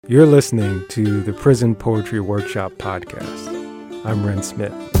You're listening to the Prison Poetry Workshop podcast. I'm Ren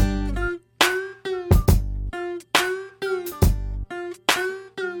Smith.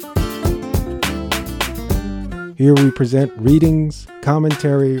 Here we present readings,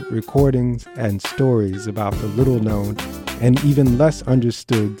 commentary, recordings, and stories about the little-known and even less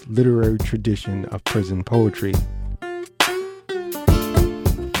understood literary tradition of prison poetry.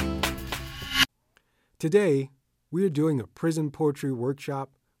 Today, we are doing a prison poetry workshop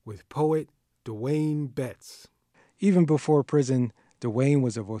with poet Dwayne Betts. Even before prison, Dwayne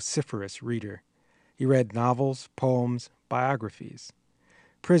was a vociferous reader. He read novels, poems, biographies.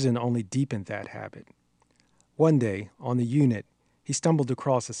 Prison only deepened that habit. One day, on the unit, he stumbled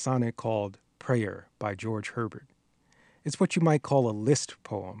across a sonnet called Prayer by George Herbert. It's what you might call a list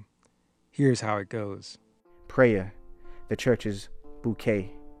poem. Here's how it goes. Prayer, the church's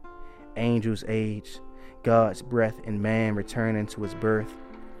bouquet, angels' age, God's breath in man returning to his birth,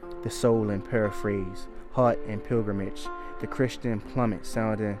 the soul in paraphrase, heart in pilgrimage, the Christian plummet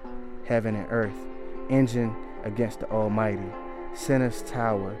sounding heaven and earth, engine against the Almighty, sinner's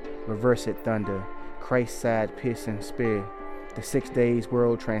tower, reversed thunder, Christ's side piercing spear, the 6 days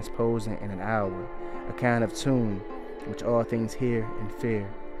world transposing in an hour, a kind of tune which all things hear and fear,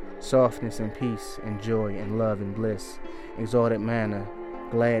 softness and peace and joy and love and bliss, exalted manner,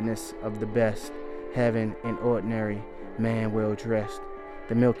 gladness of the best, heaven in ordinary, man well dressed,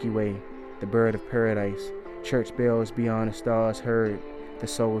 the Milky Way, the bird of paradise, church bells beyond the stars heard, the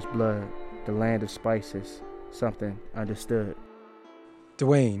soul's blood, the land of spices, something understood.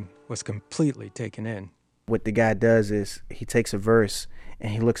 Dwayne was completely taken in. What the guy does is he takes a verse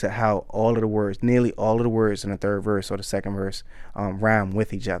and he looks at how all of the words, nearly all of the words in the third verse or the second verse rhyme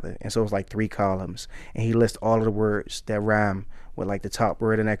with each other. And so it's like 3 columns. And he lists all of the words that rhyme with like the top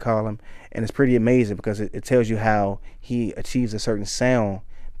word in that column. And it's pretty amazing because it tells you how he achieves a certain sound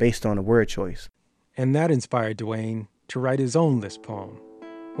based on the word choice. And that inspired Dwayne to write his own list poem,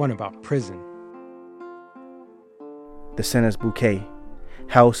 one about prison. The sinner's bouquet,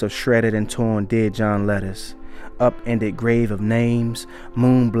 house of shredded and torn dead John letters, upended grave of names,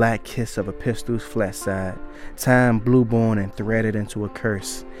 moon black kiss of epistles flat side, time blue-born and threaded into a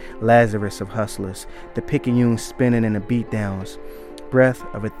curse, Lazarus of hustlers, the picayune spinning in the beatdowns, breath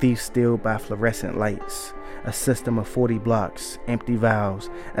of a thief stilled by fluorescent lights, a system of 40 blocks, empty vows,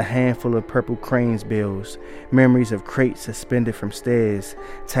 a handful of purple cranes bills, memories of crates suspended from stairs,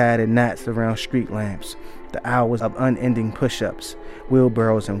 tied in knots around street lamps, the hours of unending push-ups,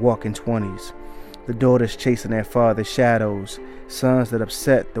 wheelbarrows and walking 20s, the daughters chasing their father's shadows, sons that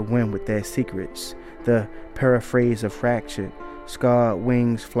upset the wind with their secrets, the paraphrase of fractured, scarred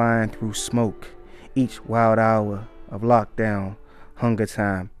wings flying through smoke, each wild hour of lockdown, hunger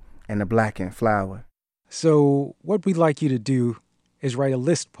time, and the blackened flower. So what we'd like you to do is write a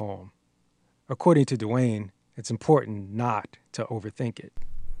list poem. According to Dwayne, it's important not to overthink it.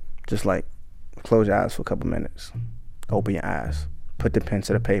 Just like close your eyes for a couple minutes, open your eyes, put the pen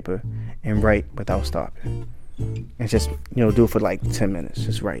to the paper, and write without stopping. And just, do it for like 10 minutes.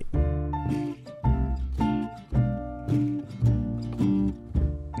 Just write.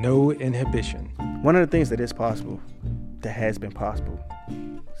 No inhibition. One of the things that is possible, that has been possible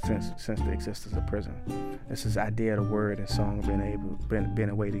since the existence of prison, is this idea of the word and song being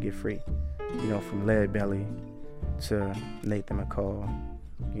a way to get free. From Lead Belly to Nathan McCall,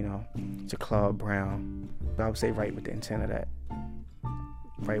 to Claude Brown. But I would say write with the intent of that.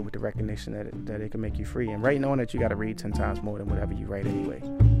 Write with the recognition that it can make you free. And write knowing that you got to read 10 times more than whatever you write anyway.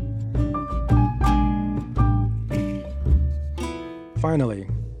 Finally,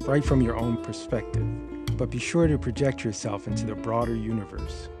 write from your own perspective, but be sure to project yourself into the broader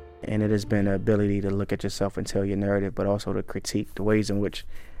universe. And it has been the ability to look at yourself and tell your narrative, but also to critique the ways in which,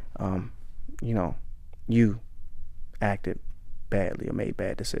 you acted badly or made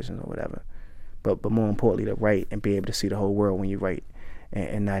bad decisions or whatever. But more importantly, to write and be able to see the whole world when you write,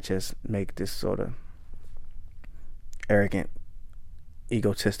 and not just make this sort of arrogant,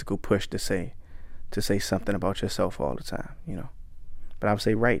 egotistical push to say something about yourself all the time, But I would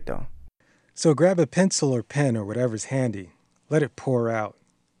say write, though. So grab a pencil or pen or whatever's handy. Let it pour out.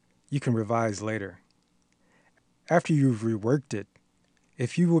 You can revise later. After you've reworked it,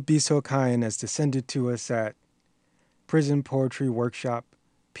 if you would be so kind as to send it to us at Prison Poetry Workshop,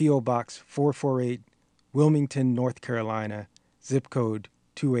 P.O. Box 448, Wilmington, North Carolina, zip code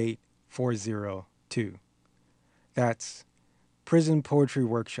 28402. That's Prison Poetry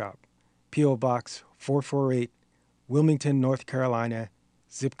Workshop, P.O. Box 448, Wilmington, North Carolina,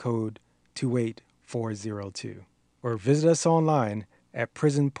 zip code 28402. Or visit us online at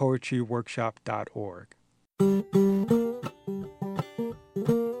prisonpoetryworkshop.org.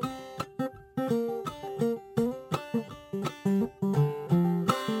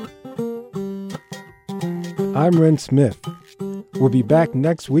 I'm Ren Smith. We'll be back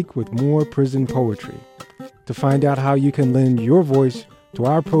next week with more prison poetry. To find out how you can lend your voice to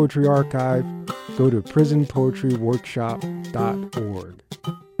our poetry archive, go to prisonpoetryworkshop.org.